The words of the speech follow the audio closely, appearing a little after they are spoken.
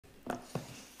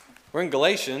We're in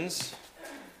Galatians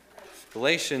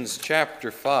chapter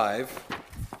 5.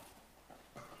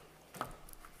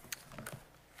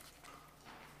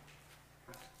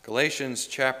 Galatians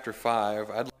chapter 5.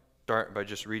 I'd like to start by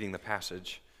just reading the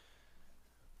passage.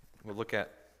 We'll look at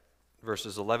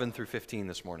verses 11 through 15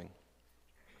 this morning.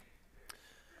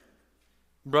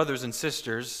 Brothers and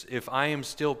sisters, if I am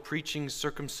still preaching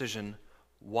circumcision,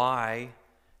 why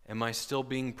am I still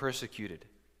being persecuted?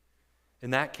 In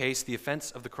that case, the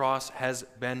offense of the cross has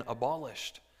been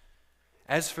abolished.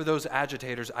 As for those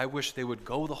agitators, I wish they would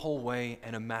go the whole way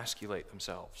and emasculate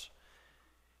themselves.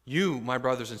 You, my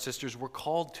brothers and sisters, were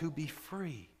called to be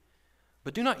free.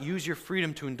 But do not use your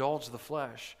freedom to indulge the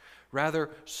flesh. Rather,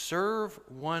 serve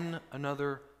one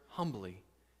another humbly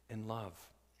in love.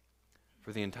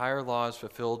 For the entire law is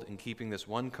fulfilled in keeping this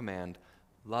one command: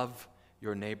 love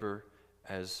your neighbor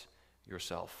as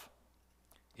yourself.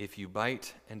 If you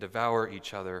bite and devour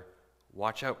each other,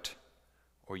 watch out,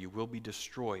 or you will be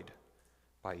destroyed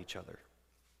by each other.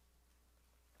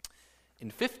 In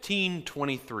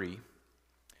 1523,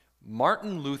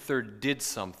 Martin Luther did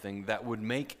something that would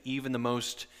make even the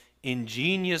most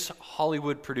ingenious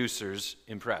Hollywood producers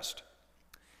impressed.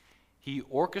 He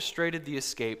orchestrated the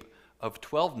escape of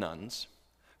 12 nuns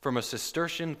from a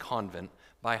Cistercian convent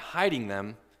by hiding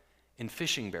them in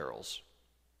fishing barrels.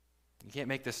 You can't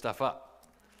make this stuff up.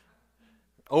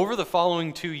 Over the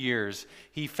following 2 years,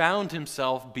 he found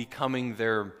himself becoming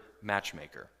their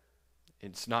matchmaker.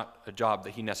 It's not a job that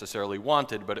he necessarily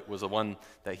wanted, but it was a one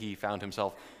that he found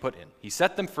himself put in. He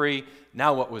set them free.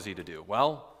 Now what was he to do?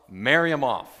 Well, marry them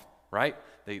off, right?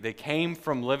 They came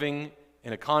from living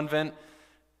in a convent,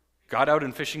 got out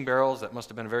in fishing barrels. That must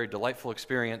have been a very delightful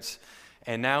experience.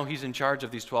 And now he's in charge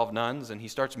of these 12 nuns, and he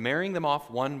starts marrying them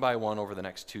off one by one over the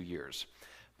next 2 years.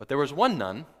 But there was one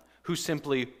nun who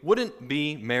simply wouldn't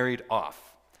be married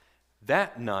off.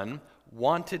 That nun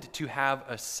wanted to have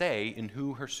a say in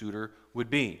who her suitor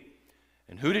would be.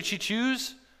 And who did she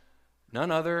choose? None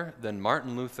other than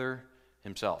Martin Luther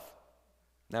himself.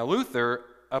 Now, Luther,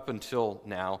 up until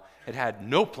now, had had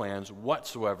no plans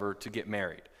whatsoever to get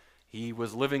married. He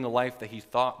was living a life that he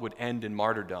thought would end in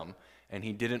martyrdom, and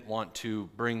he didn't want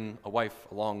to bring a wife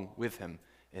along with him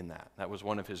in that. That was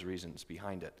one of his reasons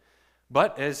behind it.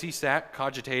 But as he sat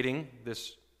cogitating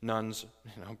this nun's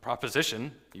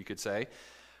proposition, you could say,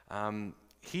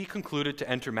 he concluded to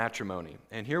enter matrimony.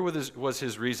 And here was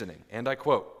his reasoning, and I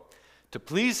quote, "To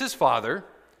please his father,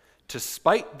 to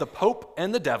spite the Pope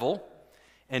and the devil,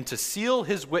 and to seal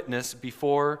his witness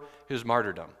before his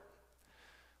martyrdom."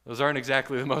 Those aren't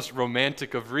exactly the most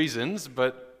romantic of reasons,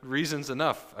 but reasons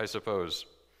enough, I suppose.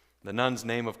 The nun's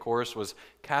name, of course, was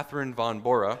Catherine von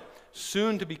Bora,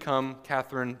 soon to become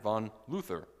Catherine von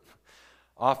Luther,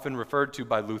 often referred to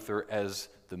by Luther as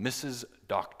the Mrs.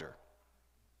 Doctor.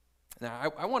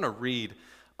 Now, I want to read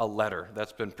a letter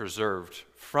that's been preserved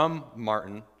from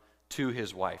Martin to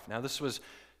his wife. Now, this was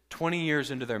 20 years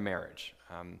into their marriage.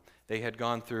 They had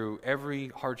gone through every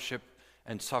hardship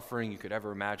and suffering you could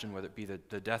ever imagine, whether it be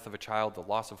the death of a child, the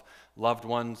loss of loved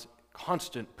ones,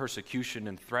 constant persecution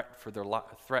and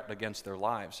threat against their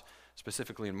lives,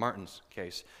 specifically in Martin's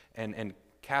case. And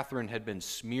Catherine had been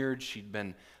smeared. She'd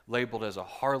been labeled as a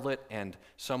harlot and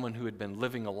someone who had been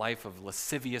living a life of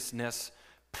lasciviousness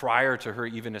prior to her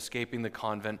even escaping the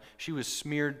convent. She was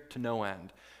smeared to no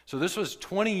end. So this was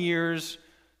 20 years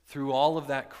through all of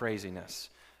that craziness.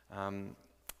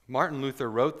 Martin Luther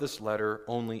wrote this letter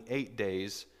only 8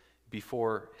 days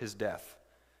before his death.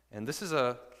 And this is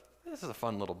a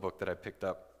fun little book that I picked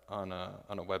up on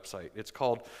a website. It's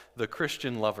called The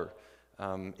Christian Lover.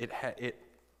 It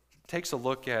takes a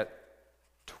look at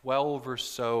 12 or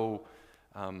so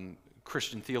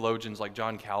Christian theologians like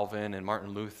John Calvin and Martin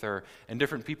Luther and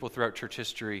different people throughout church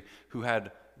history who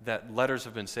had that letters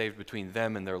have been saved between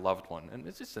them and their loved one. And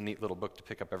it's just a neat little book to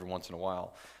pick up every once in a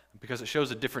while because it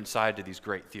shows a different side to these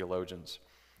great theologians.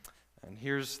 And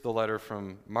here's the letter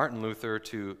from Martin Luther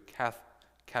to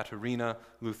Katharina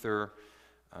Luther,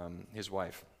 his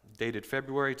wife, dated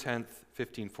February 10th,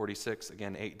 1546,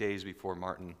 again 8 days before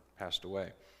Martin passed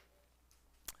away.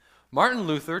 Martin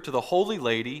Luther to the Holy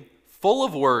Lady, full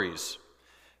of worries,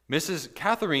 Mrs.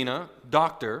 Katharina,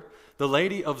 Doctor, the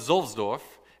Lady of Zulsdorf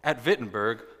at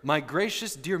Wittenberg, my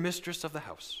gracious dear mistress of the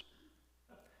house.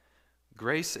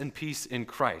 Grace and peace in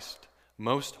Christ,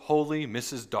 most holy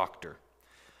Mrs. Doctor.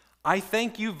 I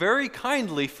thank you very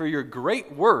kindly for your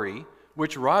great worry,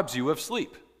 which robs you of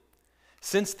sleep.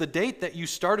 Since the date that you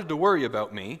started to worry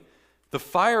about me, the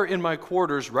fire in my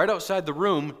quarters right outside the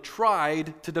room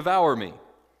tried to devour me.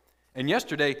 And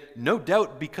yesterday, no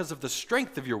doubt because of the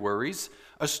strength of your worries,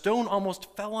 a stone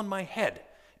almost fell on my head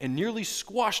and nearly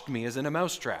squashed me as in a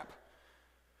mousetrap.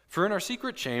 For in our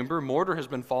secret chamber, mortar has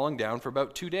been falling down for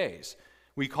about 2 days.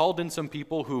 We called in some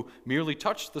people who merely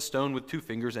touched the stone with 2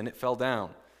 fingers, and it fell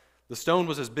down. The stone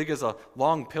was as big as a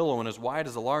long pillow and as wide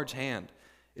as a large hand.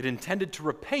 It intended to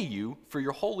repay you for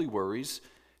your holy worries,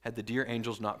 had the dear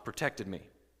angels not protected me.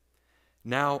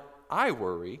 Now I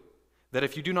worry that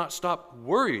if you do not stop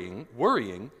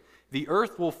worrying, the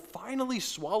earth will finally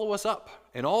swallow us up,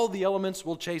 and all the elements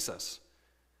will chase us.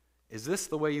 Is this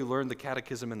the way you learn the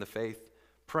catechism and the faith?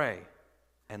 Pray,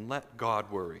 and let God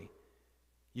worry.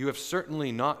 You have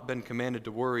certainly not been commanded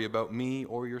to worry about me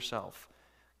or yourself.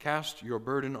 Cast your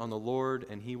burden on the Lord,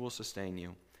 and he will sustain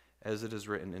you, as it is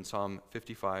written in Psalm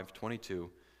 55:22,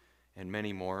 and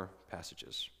many more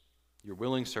passages. Your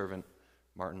willing servant,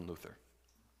 Martin Luther.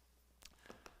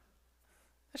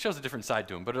 That shows a different side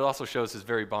to him, but it also shows his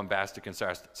very bombastic and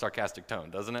sarcastic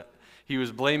tone, doesn't it? He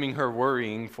was blaming her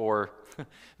worrying for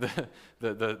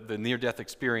the near-death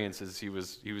experiences he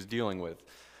was dealing with.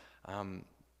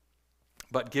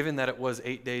 But given that it was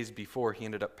 8 days before he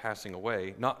ended up passing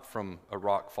away, not from a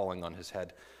rock falling on his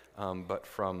head, but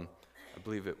from, I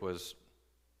believe it was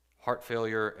heart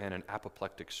failure and an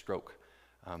apoplectic stroke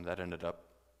that ended up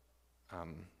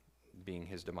being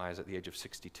his demise at the age of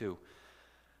 62.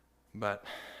 But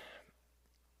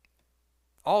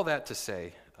all that to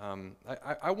say,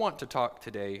 I want to talk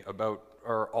today about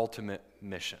our ultimate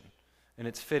mission. And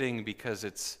it's fitting because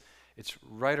it's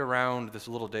right around this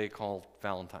little day called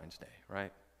Valentine's Day,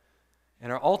 right?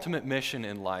 And our ultimate mission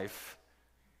in life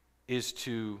is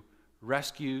to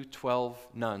rescue 12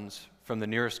 nuns from the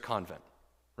nearest convent,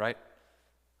 right?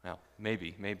 Well,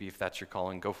 maybe if that's your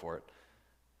calling, go for it.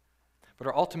 But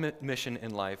our ultimate mission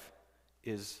in life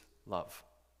is love.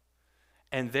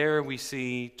 And there we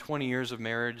see 20 years of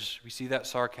marriage, we see that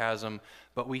sarcasm,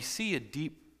 but we see a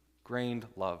deep-grained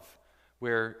love,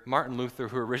 where Martin Luther,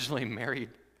 who originally married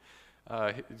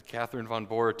Catherine von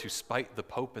Bora to spite the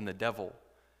Pope and the devil,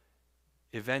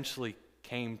 eventually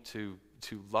came to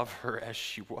love her as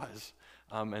she was.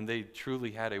 And they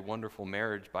truly had a wonderful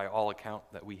marriage by all account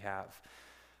that we have.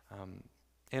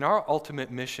 And our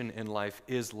ultimate mission in life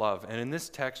is love. And in this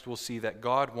text, we'll see that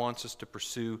God wants us to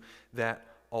pursue that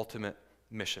ultimate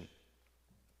mission.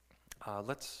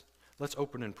 Let's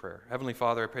open in prayer. Heavenly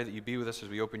Father, I pray that you be with us as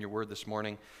we open your word this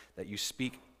morning, that you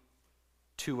speak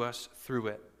to us through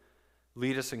it.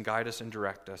 Lead us and guide us and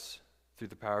direct us through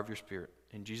the power of your Spirit.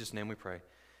 In Jesus' name we pray.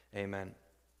 Amen.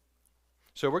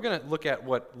 So we're going to look at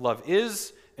what love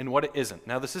is and what it isn't.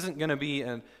 Now, this isn't going to be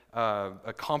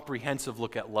a comprehensive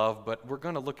look at love, but we're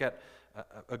going to look at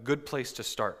a good place to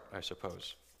start, I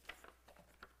suppose.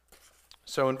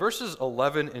 So in verses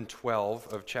 11 and 12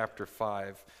 of chapter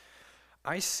 5,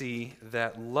 I see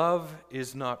that love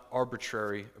is not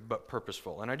arbitrary but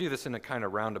purposeful. And I do this in a kind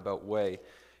of roundabout way.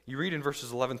 You read in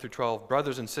verses 11 through 12,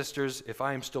 "Brothers and sisters, if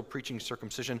I am still preaching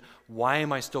circumcision, why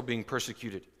am I still being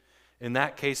persecuted? In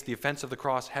that case, the offense of the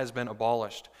cross has been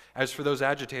abolished. As for those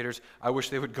agitators, I wish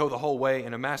they would go the whole way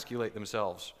and emasculate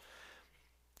themselves."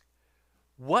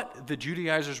 What the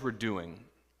Judaizers were doing,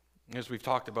 as we've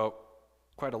talked about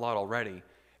quite a lot already,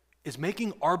 is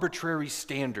making arbitrary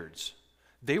standards.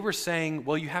 They were saying,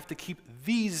 well, you have to keep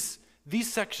these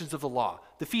sections of the law,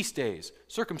 the feast days,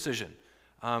 circumcision.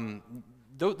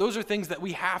 Those are things that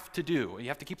we have to do. You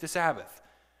have to keep the Sabbath.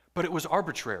 But it was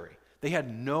arbitrary. They had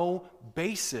no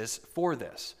basis for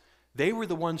this. They were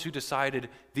the ones who decided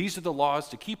these are the laws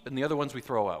to keep and the other ones we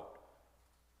throw out.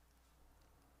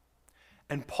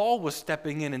 And Paul was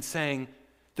stepping in and saying,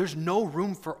 there's no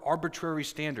room for arbitrary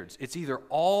standards. It's either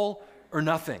all or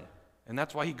nothing. And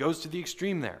that's why he goes to the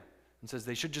extreme there and says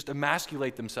they should just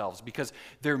emasculate themselves because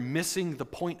they're missing the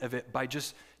point of it by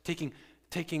just taking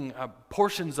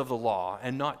portions of the law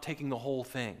and not taking the whole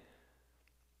thing.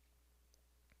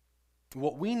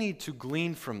 What we need to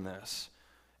glean from this,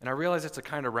 and I realize it's a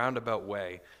kind of roundabout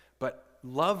way, but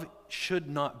love should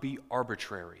not be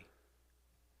arbitrary.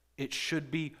 It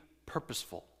should be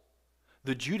purposeful.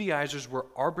 The Judaizers were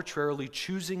arbitrarily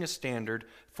choosing a standard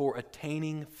for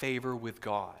attaining favor with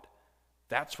God.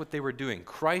 That's what they were doing.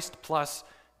 Christ plus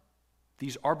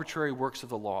these arbitrary works of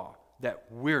the law that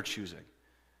we're choosing.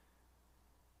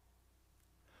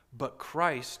 But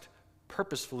Christ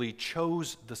purposefully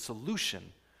chose the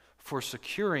solution for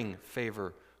securing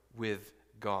favor with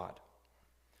God.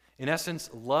 In essence,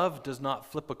 love does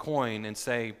not flip a coin and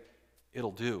say,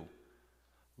 it'll do.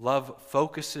 Love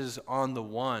focuses on the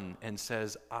one and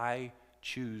says, I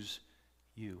choose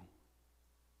you.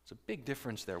 It's a big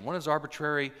difference there. One is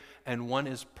arbitrary and one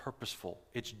is purposeful.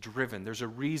 It's driven. There's a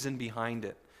reason behind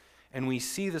it. And we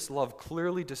see this love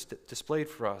clearly displayed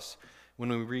for us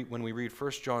when we read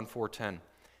 1 John 4:10.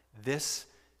 This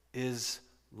is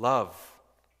love.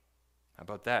 How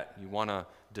about that? You want a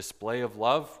display of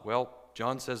love? Well,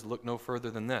 John says, look no further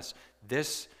than this.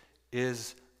 This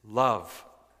is love.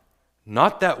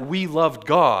 Not that we loved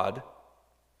God,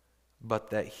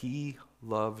 but that he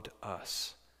loved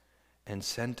us and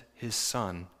sent his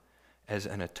Son as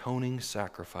an atoning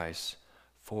sacrifice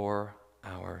for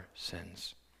our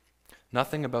sins.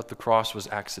 Nothing about the cross was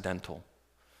accidental.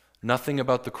 Nothing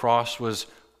about the cross was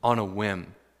on a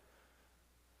whim.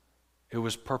 It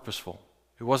was purposeful.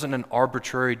 It wasn't an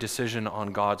arbitrary decision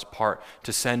on God's part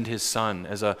to send his Son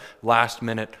as a last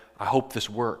minute, I hope this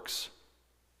works.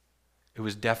 It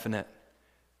was definite.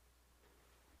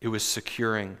 It was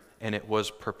securing, and it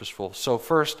was purposeful. So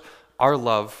first, our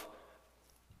love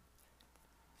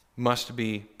must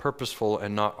be purposeful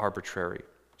and not arbitrary.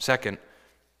 Second,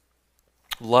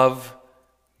 love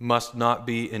must not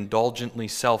be indulgently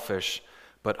selfish,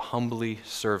 but humbly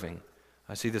serving.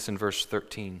 I see this in verse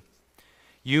 13.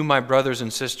 You, my brothers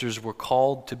and sisters, were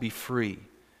called to be free,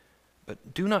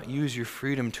 but do not use your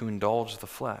freedom to indulge the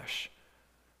flesh.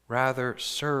 Rather,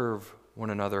 serve one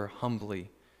another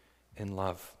humbly in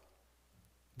love.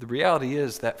 The reality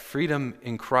is that freedom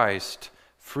in Christ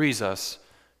frees us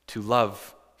to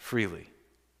love freely.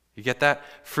 You get that?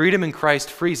 Freedom in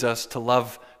Christ frees us to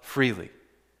love freely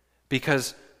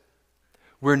because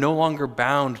we're no longer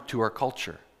bound to our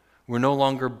culture. We're no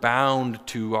longer bound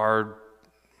to our,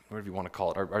 whatever you want to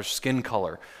call it, our skin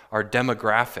color, our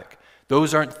demographic.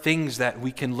 Those aren't things that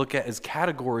we can look at as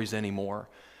categories anymore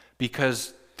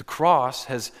because the cross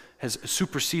has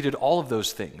superseded all of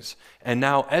those things. And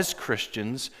now as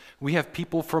Christians, we have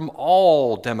people from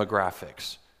all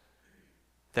demographics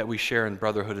that we share in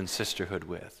brotherhood and sisterhood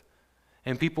with.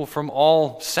 And people from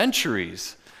all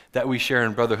centuries that we share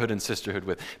in brotherhood and sisterhood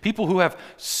with. People who have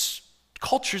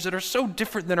cultures that are so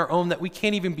different than our own that we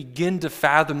can't even begin to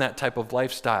fathom that type of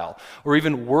lifestyle or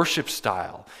even worship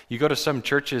style. You go to some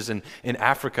churches in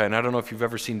Africa, and I don't know if you've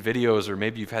ever seen videos or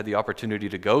maybe you've had the opportunity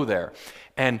to go there,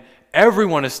 and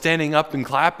everyone is standing up and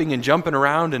clapping and jumping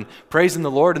around and praising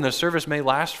the Lord, and the service may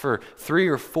last for 3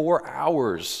 or 4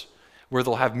 hours where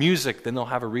they'll have music, then they'll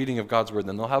have a reading of God's word,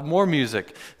 then they'll have more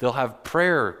music, they'll have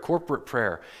prayer, corporate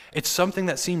prayer. It's something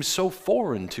that seems so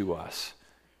foreign to us.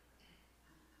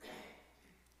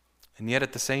 And yet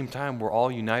at the same time, we're all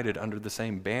united under the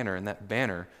same banner, and that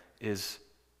banner is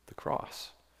the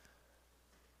cross.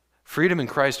 Freedom in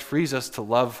Christ frees us to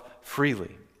love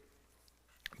freely.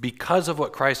 Because of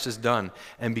what Christ has done,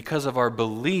 and because of our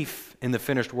belief in the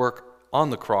finished work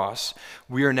on the cross,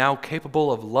 we are now capable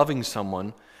of loving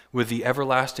someone with the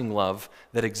everlasting love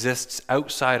that exists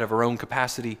outside of our own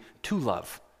capacity to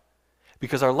love.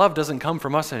 Because our love doesn't come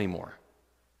from us anymore.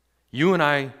 You and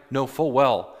I know full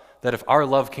well that if our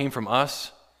love came from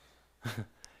us,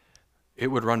 it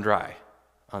would run dry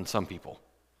on some people.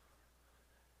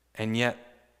 And yet,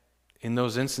 in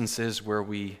those instances where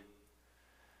we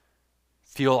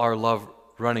feel our love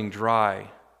running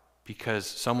dry because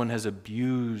someone has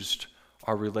abused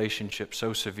our relationship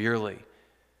so severely,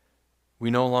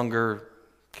 we no longer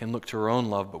can look to our own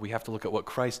love, but we have to look at what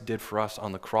Christ did for us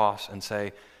on the cross and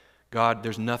say, God,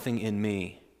 there's nothing in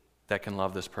me that can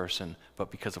love this person,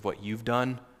 but because of what you've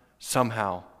done,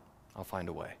 somehow I'll find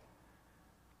a way.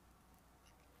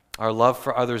 Our love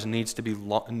for others needs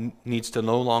to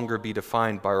no longer be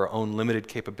defined by our own limited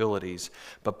capabilities,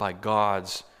 but by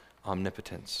God's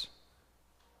omnipotence.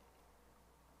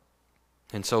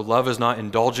 And so love is not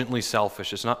indulgently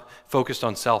selfish. It's not focused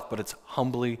on self, but it's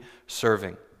humbly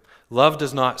serving. Love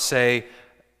does not say,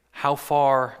 how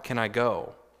far can I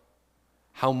go?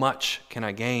 How much can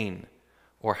I gain?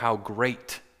 Or how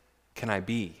great can I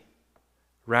be?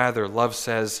 Rather, love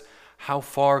says, how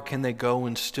far can they go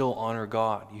and still honor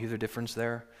God? You hear the difference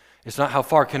there? It's not how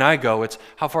far can I go, it's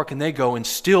how far can they go and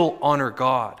still honor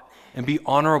God and be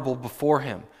honorable before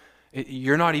Him.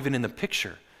 You're not even in the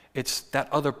picture. It's that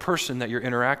other person that you're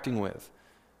interacting with.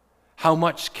 How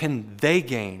much can they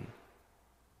gain?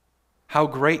 How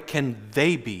great can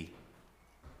they be?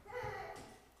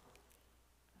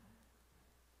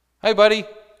 Hi, buddy.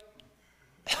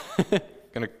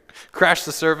 Gonna crash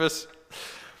the service.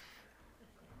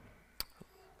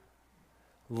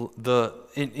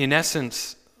 In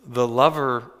essence, the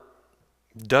lover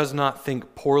does not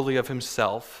think poorly of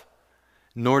himself,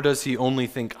 nor does he only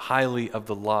think highly of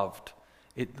the loved.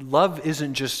 Love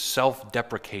isn't just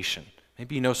self-deprecation.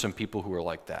 Maybe you know some people who are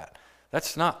like that.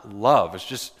 That's not love. It's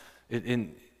just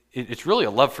it's really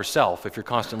a love for self if you're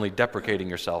constantly deprecating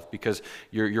yourself because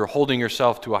you're holding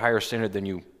yourself to a higher standard than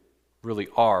you really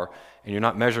are, and you're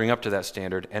not measuring up to that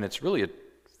standard, and it's really a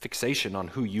fixation on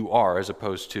who you are as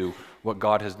opposed to what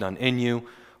God has done in you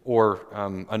or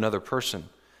another person.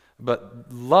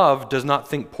 But love does not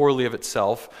think poorly of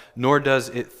itself, nor does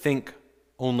it think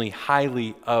only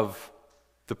highly of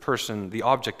the person, the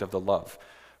object of the love.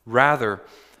 Rather,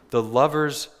 the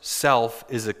lover's self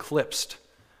is eclipsed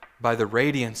by the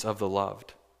radiance of the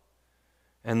loved.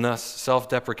 And thus,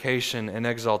 self-deprecation and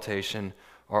exaltation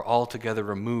are altogether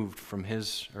removed from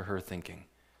his or her thinking.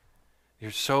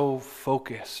 You're so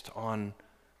focused on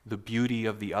the beauty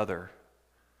of the other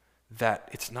that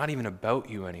it's not even about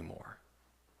you anymore.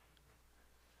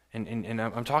 And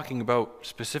I'm talking about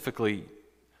specifically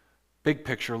big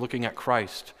picture, looking at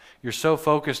Christ. You're so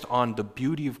focused on the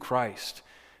beauty of Christ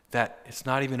that it's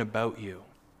not even about you.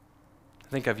 I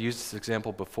think I've used this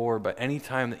example before, but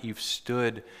anytime that you've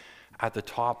stood at the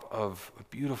top of a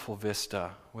beautiful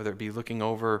vista, whether it be looking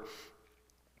over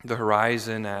the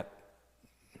horizon at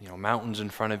mountains in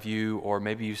front of you, or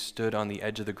maybe you stood on the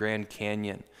edge of the Grand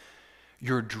Canyon,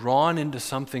 you're drawn into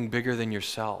something bigger than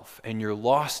yourself, and you're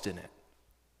lost in it.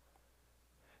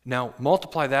 Now,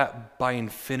 multiply that by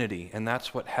infinity, and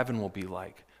that's what heaven will be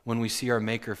like when we see our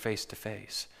Maker face to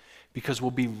face. Because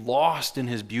we'll be lost in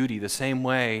his beauty the same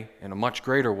way, in a much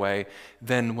greater way,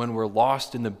 than when we're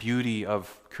lost in the beauty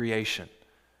of creation.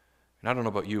 And I don't know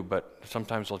about you, but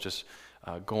sometimes I'll just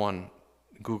go on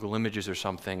Google Images or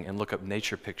something and look up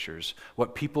nature pictures.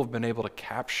 What people have been able to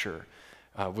capture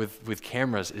with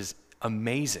cameras is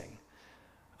amazing.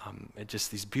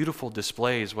 Just these beautiful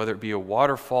displays, whether it be a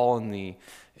waterfall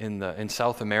in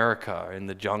South America, in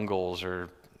the jungles, or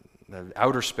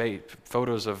outer space,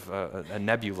 photos of a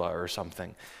nebula or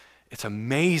something. It's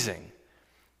amazing.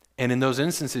 And in those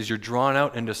instances, you're drawn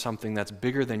out into something that's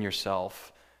bigger than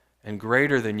yourself and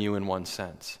greater than you in one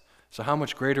sense. So how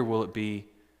much greater will it be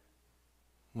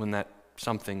when that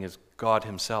something is God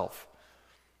himself?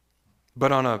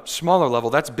 But on a smaller level,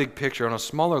 that's big picture. On a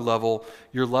smaller level,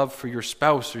 your love for your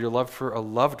spouse or your love for a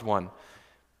loved one,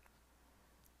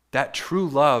 that true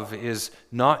love is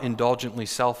not indulgently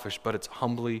selfish, but it's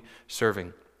humbly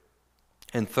serving.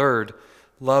 And third,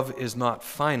 love is not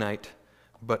finite,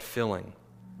 but filling.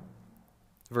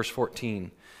 Verse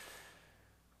 14,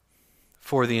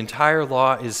 for the entire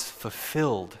law is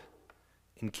fulfilled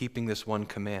in keeping this one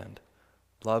command: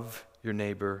 love your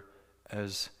neighbor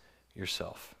as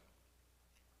yourself.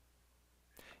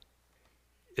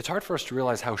 It's hard for us to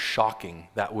realize how shocking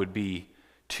that would be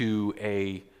to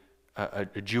a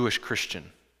Jewish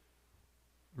Christian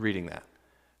reading that.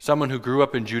 Someone who grew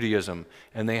up in Judaism,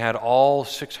 and they had all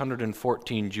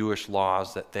 614 Jewish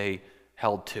laws that they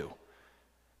held to.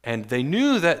 And they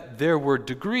knew that there were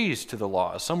degrees to the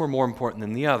laws. Some were more important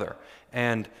than the other.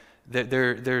 And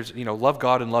there's, love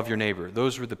God and love your neighbor.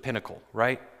 Those were the pinnacle,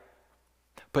 right?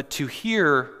 But to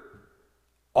hear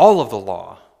all of the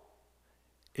law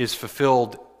is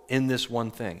fulfilled in this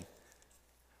one thing,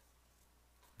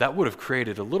 that would have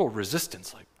created a little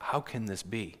resistance, like, how can this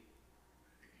be?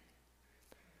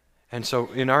 And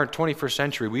so in our 21st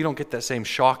century, we don't get that same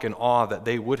shock and awe that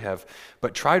they would have,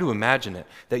 but try to imagine it,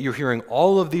 that you're hearing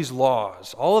all of these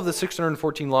laws, all of the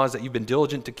 614 laws that you've been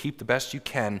diligent to keep the best you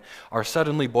can, are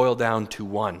suddenly boiled down to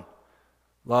one: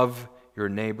 love your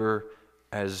neighbor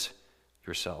as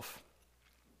yourself.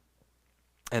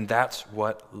 And that's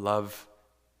what love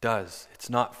does. It's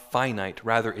not finite,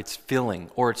 rather it's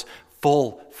filling, or it's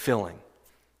fulfilling.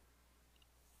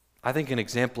 I think an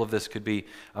example of this could be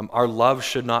our love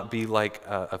should not be like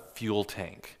a fuel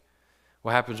tank.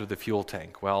 What happens with the fuel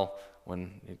tank? Well,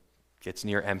 when it gets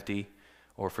near empty,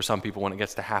 or for some people when it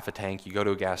gets to half a tank, you go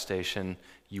to a gas station,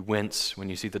 you wince when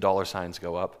you see the dollar signs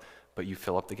go up, but you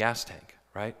fill up the gas tank,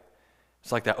 right?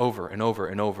 It's like that over and over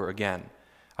and over again.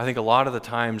 I think a lot of the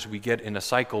times we get in a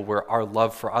cycle where our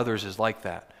love for others is like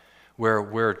that, where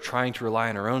we're trying to rely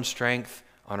on our own strength,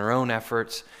 on our own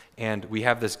efforts, and we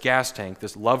have this gas tank,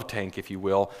 this love tank, if you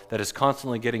will, that is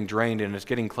constantly getting drained, and it's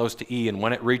getting close to E, and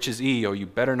when it reaches E, oh, you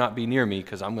better not be near me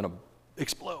because I'm going to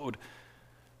explode.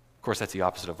 Of course, that's the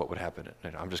opposite of what would happen.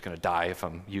 I'm just going to die if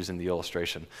I'm using the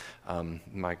illustration.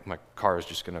 My car is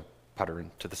just going to putter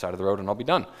into the side of the road, and I'll be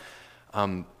done.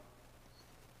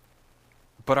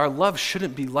 But our love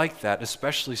shouldn't be like that,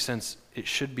 especially since it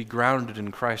should be grounded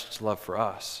in Christ's love for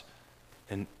us,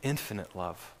 an infinite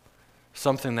love.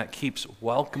 Something that keeps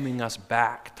welcoming us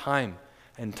back time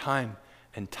and time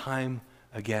and time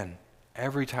again.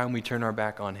 Every time we turn our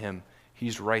back on him,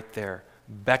 he's right there,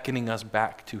 beckoning us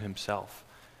back to himself.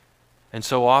 And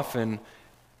so often,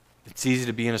 it's easy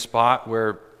to be in a spot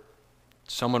where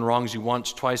someone wrongs you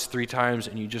once, twice, 3 times,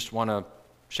 and you just want to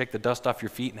shake the dust off your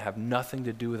feet and have nothing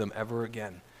to do with them ever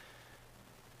again.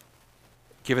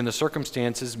 Given the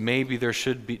circumstances, maybe there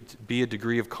should be a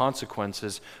degree of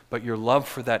consequences, but your love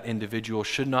for that individual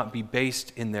should not be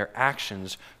based in their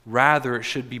actions. Rather, it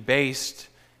should be based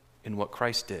in what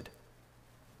Christ did.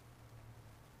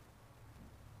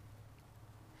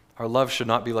 Our love should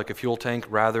not be like a fuel tank.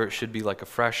 Rather, it should be like a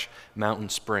fresh mountain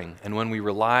spring. And when we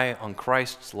rely on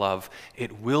Christ's love,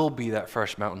 it will be that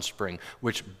fresh mountain spring,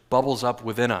 which bubbles up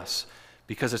within us,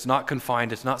 because it's not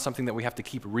confined. It's not something that we have to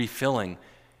keep refilling.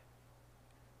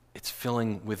 It's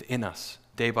filling within us,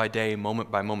 day by day,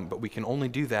 moment by moment. But we can only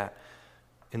do that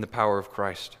in the power of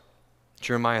Christ.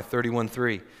 Jeremiah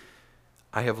 31:3,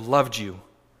 I have loved you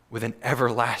with an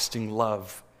everlasting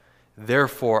love.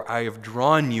 Therefore, I have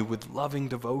drawn you with loving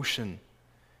devotion.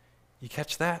 You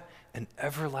catch that? An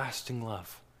everlasting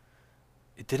love.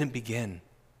 It didn't begin.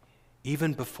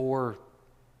 Even before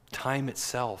time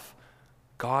itself,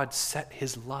 God set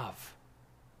his love.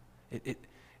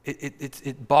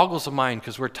 It boggles the mind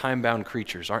because we're time-bound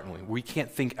creatures, aren't we? We can't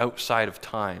think outside of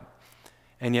time.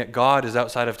 And yet God is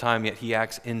outside of time, yet he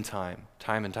acts in time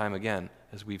and time again,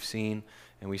 as we've seen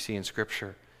and we see in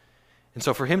Scripture. And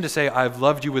so for him to say, I've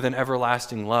loved you with an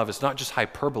everlasting love, it's not just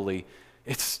hyperbole,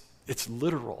 it's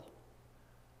literal.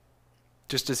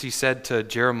 Just as he said to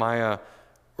Jeremiah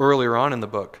earlier on in the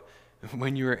book,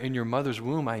 when you were in your mother's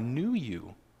womb, I knew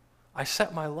you. I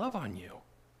set my love on you.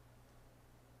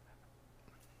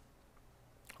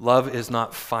 Love is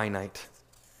not finite.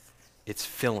 It's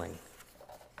filling.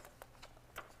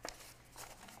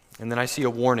 And then I see a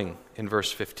warning in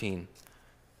verse 15.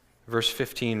 Verse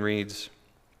 15 reads,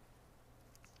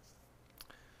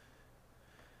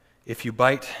 if you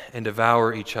bite and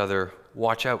devour each other,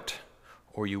 watch out,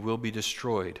 or you will be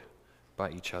destroyed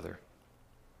by each other.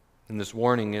 And this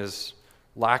warning is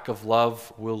lack of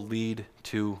love will lead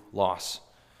to loss.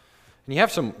 And you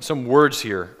have some words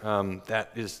here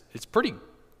it's pretty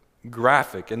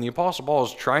graphic, and the Apostle Paul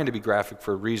is trying to be graphic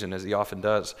for a reason, as he often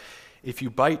does. If you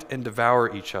bite and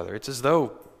devour each other, it's as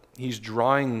though he's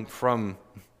drawing from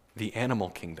the animal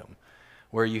kingdom,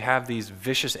 where you have these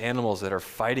vicious animals that are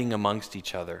fighting amongst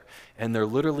each other, and they're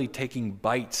literally taking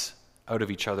bites out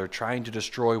of each other, trying to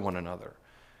destroy one another.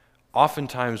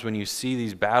 Oftentimes when you see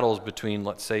these battles between,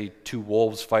 let's say, two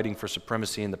wolves fighting for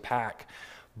supremacy in the pack,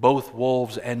 both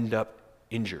wolves end up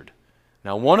injured.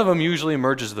 Now, one of them usually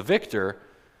emerges the victor,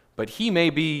 but he may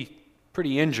be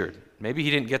pretty injured. Maybe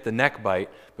he didn't get the neck bite,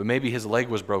 but maybe his leg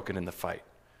was broken in the fight.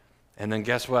 And then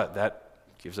guess what? That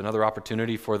gives another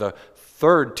opportunity for the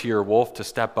third tier wolf to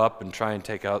step up and try and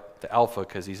take out the alpha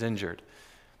because he's injured.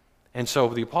 And so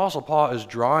the Apostle Paul is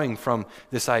drawing from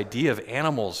this idea of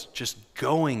animals just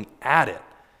going at it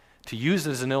to use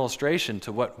it as an illustration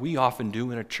to what we often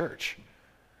do in a church.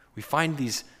 We find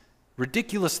these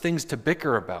ridiculous things to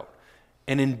bicker about.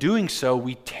 And in doing so,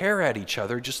 we tear at each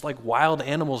other just like wild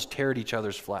animals tear at each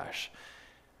other's flesh.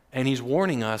 And he's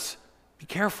warning us, be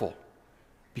careful.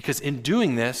 Because in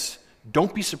doing this,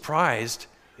 don't be surprised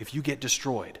if you get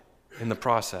destroyed in the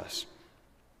process.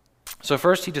 So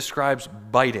first he describes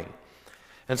biting.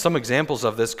 And some examples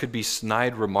of this could be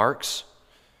snide remarks,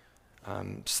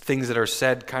 things that are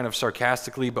said kind of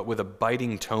sarcastically but with a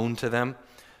biting tone to them.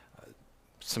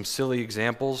 Some silly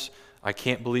examples, I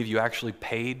can't believe you actually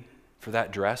paid for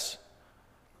that dress.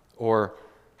 Or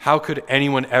how could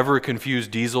anyone ever confuse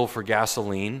diesel for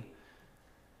gasoline?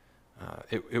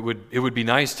 It would be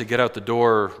nice to get out the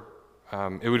door.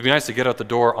 It would be nice to get out the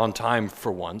door on time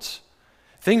for once.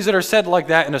 Things that are said like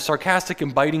that in a sarcastic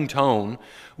and biting tone,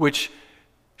 which,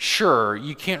 sure,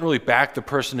 you can't really back the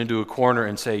person into a corner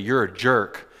and say, you're a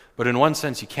jerk, but in one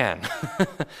sense you can.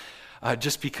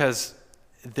 Just because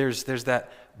there's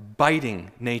that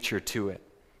biting nature to it.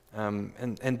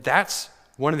 And that's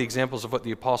one of the examples of what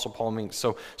the Apostle Paul means.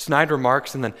 So snide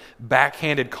remarks and then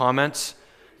backhanded comments.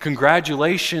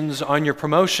 Congratulations on your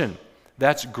promotion.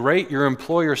 That's great. Your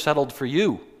employer settled for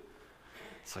you.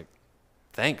 It's like,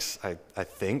 thanks, I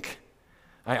think.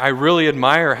 I really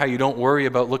admire how you don't worry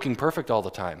about looking perfect all the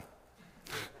time.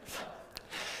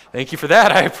 Thank you for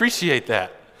that. I appreciate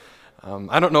that.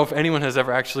 I don't know if anyone has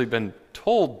ever actually been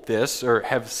told this or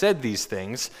have said these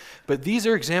things, but these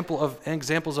are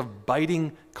examples of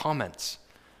biting comments.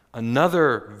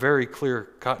 Another very clear,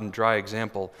 cut and dry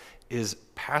example is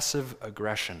passive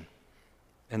aggression.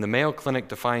 And the Mayo Clinic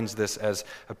defines this as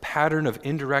a pattern of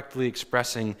indirectly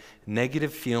expressing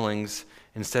negative feelings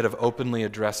instead of openly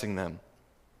addressing them.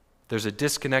 There's a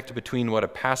disconnect between what a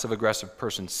passive-aggressive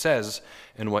person says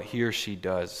and what he or she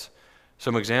does.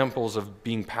 Some examples of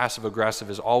being passive-aggressive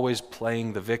is always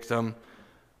playing the victim,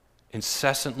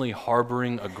 incessantly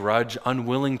harboring a grudge,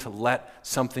 unwilling to let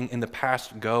something in the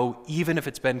past go, even if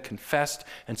it's been confessed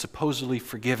and supposedly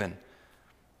forgiven.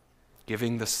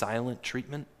 giving the silent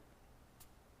treatment,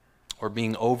 or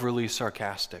being overly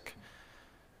sarcastic.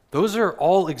 Those are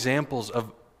all examples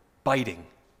of biting.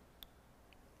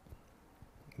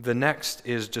 The next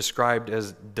is described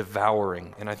as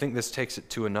devouring, and I think this takes it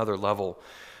to another level.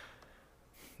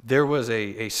 There was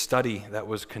a study that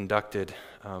was conducted,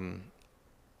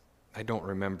 I don't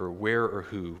remember where or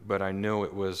who, but I know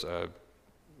it was a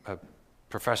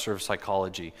professor of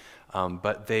psychology,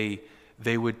 but they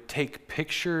would take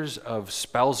pictures of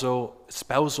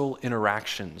spousal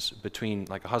interactions between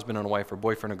like a husband and a wife or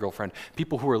boyfriend and girlfriend,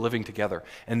 people who are living together,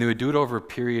 and they would do it over a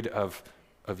period of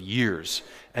years,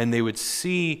 and they would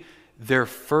see their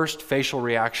first facial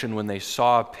reaction when they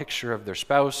saw a picture of their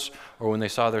spouse, or when they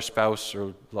saw their spouse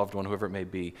or loved one, whoever it may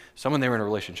be, someone they were in a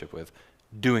relationship with,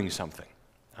 doing something.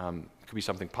 It could be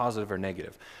something positive or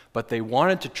negative. But they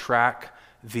wanted to track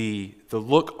the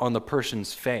look on the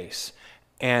person's face,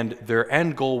 and their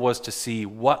end goal was to see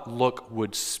what look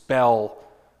would spell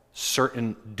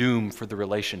certain doom for the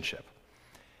relationship.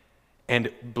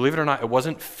 And believe it or not, it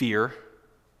wasn't fear.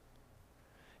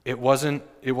 It wasn't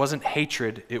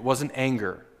hatred. It wasn't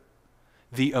anger.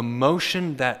 The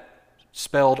emotion that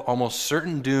spelled almost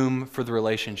certain doom for the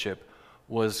relationship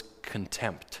was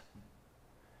contempt.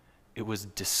 It was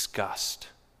disgust.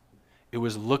 It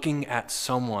was looking at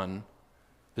someone,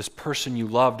 this person you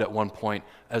loved at one point,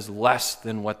 as less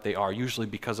than what they are, usually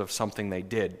because of something they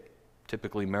did,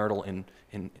 typically marital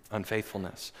in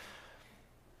unfaithfulness.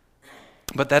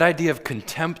 But that idea of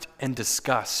contempt and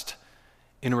disgust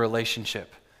in a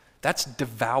relationship, that's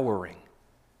devouring.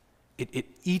 It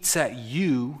eats at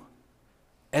you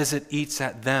as it eats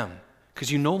at them,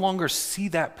 because you no longer see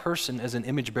that person as an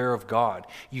image bearer of God.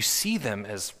 You see them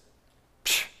as,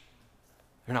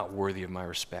 they're not worthy of my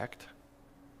respect.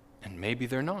 And maybe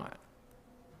they're not.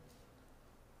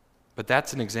 But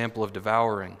that's an example of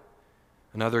devouring.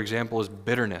 Another example is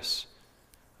bitterness,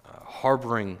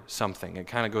 harboring something. It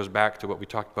kind of goes back to what we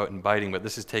talked about in biting, but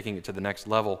this is taking it to the next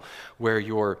level, where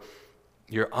you're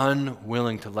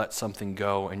unwilling to let something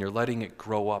go and you're letting it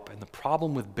grow up. And the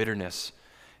problem with bitterness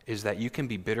is that you can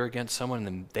be bitter against someone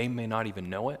and they may not even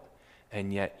know it,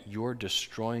 and yet you're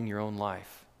destroying your own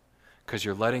life because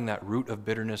you're letting that root of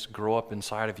bitterness grow up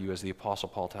inside of you, as the Apostle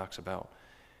Paul talks about.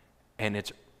 And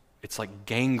it's like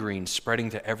gangrene spreading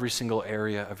to every single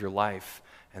area of your life,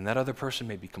 and that other person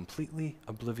may be completely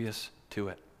oblivious to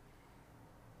it.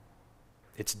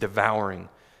 It's devouring.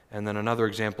 And then another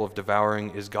example of devouring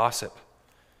is gossip.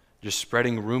 Just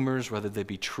spreading rumors, whether they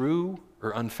be true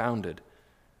or unfounded,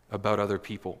 about other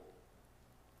people.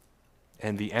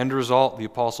 And the end result, the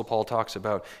Apostle Paul talks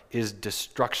about, is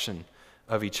destruction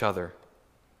of each other.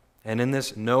 And in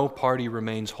this, no party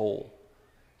remains whole.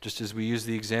 Just as we use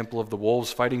the example of the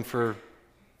wolves fighting for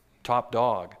top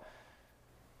dog,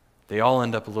 they all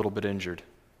end up a little bit injured.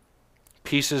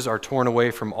 Pieces are torn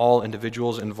away from all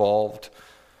individuals involved,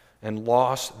 and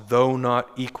loss, though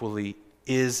not equally,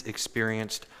 is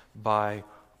experienced by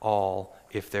all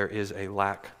if there is a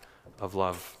lack of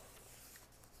love.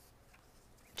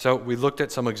 So we looked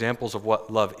at some examples of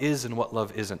what love is and what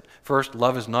love isn't. First,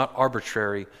 love is not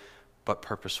arbitrary, but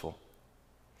purposeful.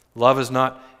 Love is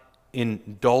not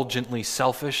indulgently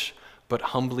selfish, but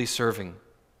humbly serving.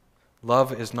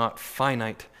 Love is not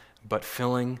finite, but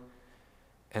filling.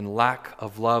 And lack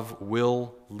of love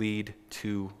will lead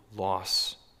to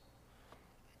loss.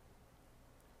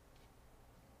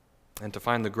 And to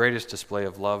find the greatest display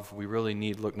of love, we really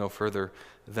need look no further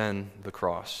than the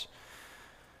cross.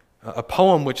 A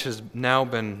poem which has now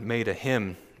been made a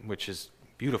hymn, which is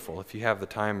beautiful. If you have the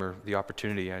time or the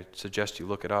opportunity, I suggest you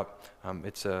look it up.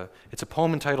 It's a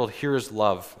poem entitled "Here Is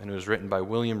Love," and it was written by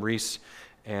William Reese,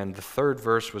 and the third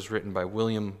verse was written by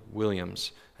William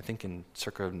Williams, I think in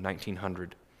circa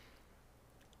 1900.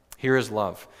 Here is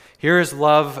love. Here is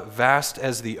love vast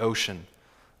as the ocean,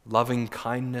 loving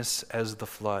kindness as the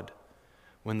flood.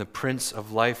 When the Prince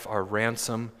of Life, our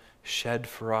ransom, shed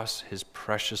for us his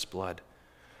precious blood.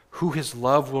 Who his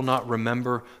love will not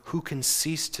remember, who can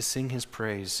cease to sing his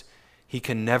praise? He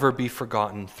can never be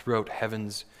forgotten throughout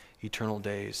heaven's eternal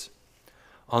days.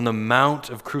 On the mount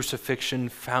of crucifixion,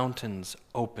 fountains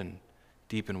open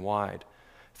deep and wide.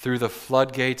 Through the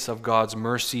floodgates of God's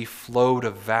mercy flowed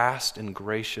a vast and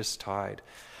gracious tide.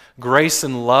 Grace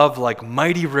and love, like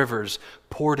mighty rivers,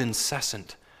 poured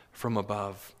incessant from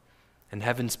above. And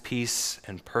heaven's peace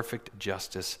and perfect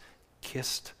justice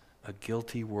kissed a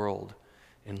guilty world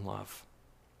in love.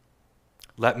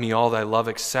 Let me all thy love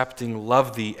accepting,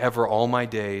 love thee ever all my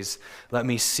days. Let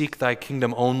me seek thy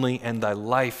kingdom only, and thy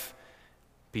life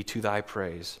be to thy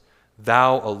praise.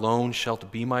 Thou alone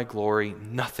shalt be my glory,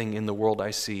 nothing in the world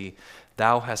I see.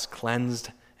 Thou hast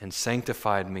cleansed and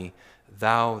sanctified me.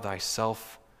 Thou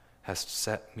thyself hast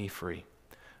set me free.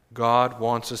 God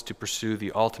wants us to pursue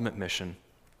the ultimate mission,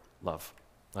 love.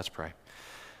 Let's pray.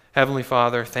 Heavenly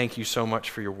Father, thank you so much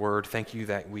for your word. Thank you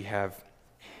that we have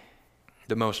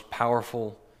the most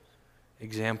powerful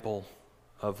example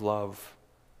of love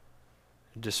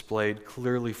displayed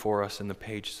clearly for us in the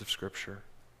pages of Scripture.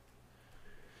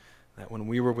 That when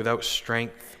we were without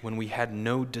strength, when we had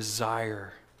no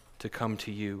desire to come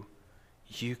to you,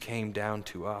 you came down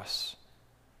to us,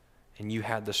 and you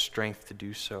had the strength to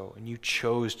do so, and you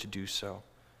chose to do so.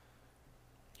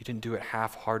 You didn't do it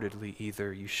half-heartedly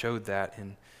either. You showed that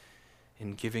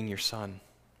in giving your Son.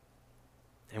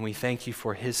 And we thank you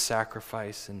for his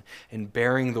sacrifice and in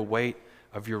bearing the weight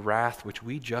of your wrath, which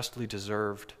we justly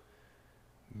deserved,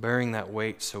 bearing that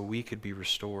weight so we could be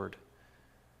restored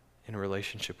in a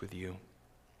relationship with you.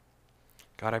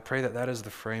 God, I pray that that is the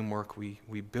framework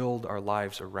we build our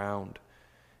lives around,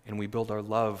 and we build our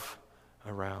love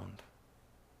around.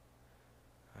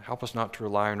 Help us not to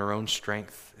rely on our own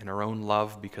strength and our own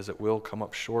love, because it will come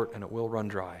up short and it will run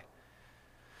dry.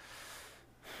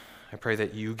 I pray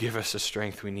that you give us the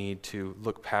strength we need to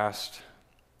look past,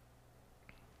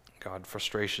 God,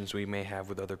 frustrations we may have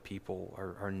with other people,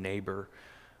 our neighbor,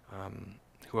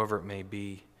 whoever it may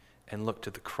be, and look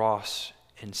to the cross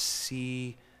and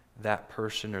see that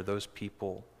person or those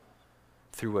people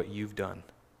through what you've done.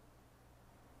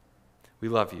 We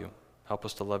love you. Help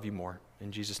us to love you more.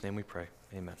 In Jesus' name we pray.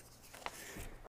 Amen.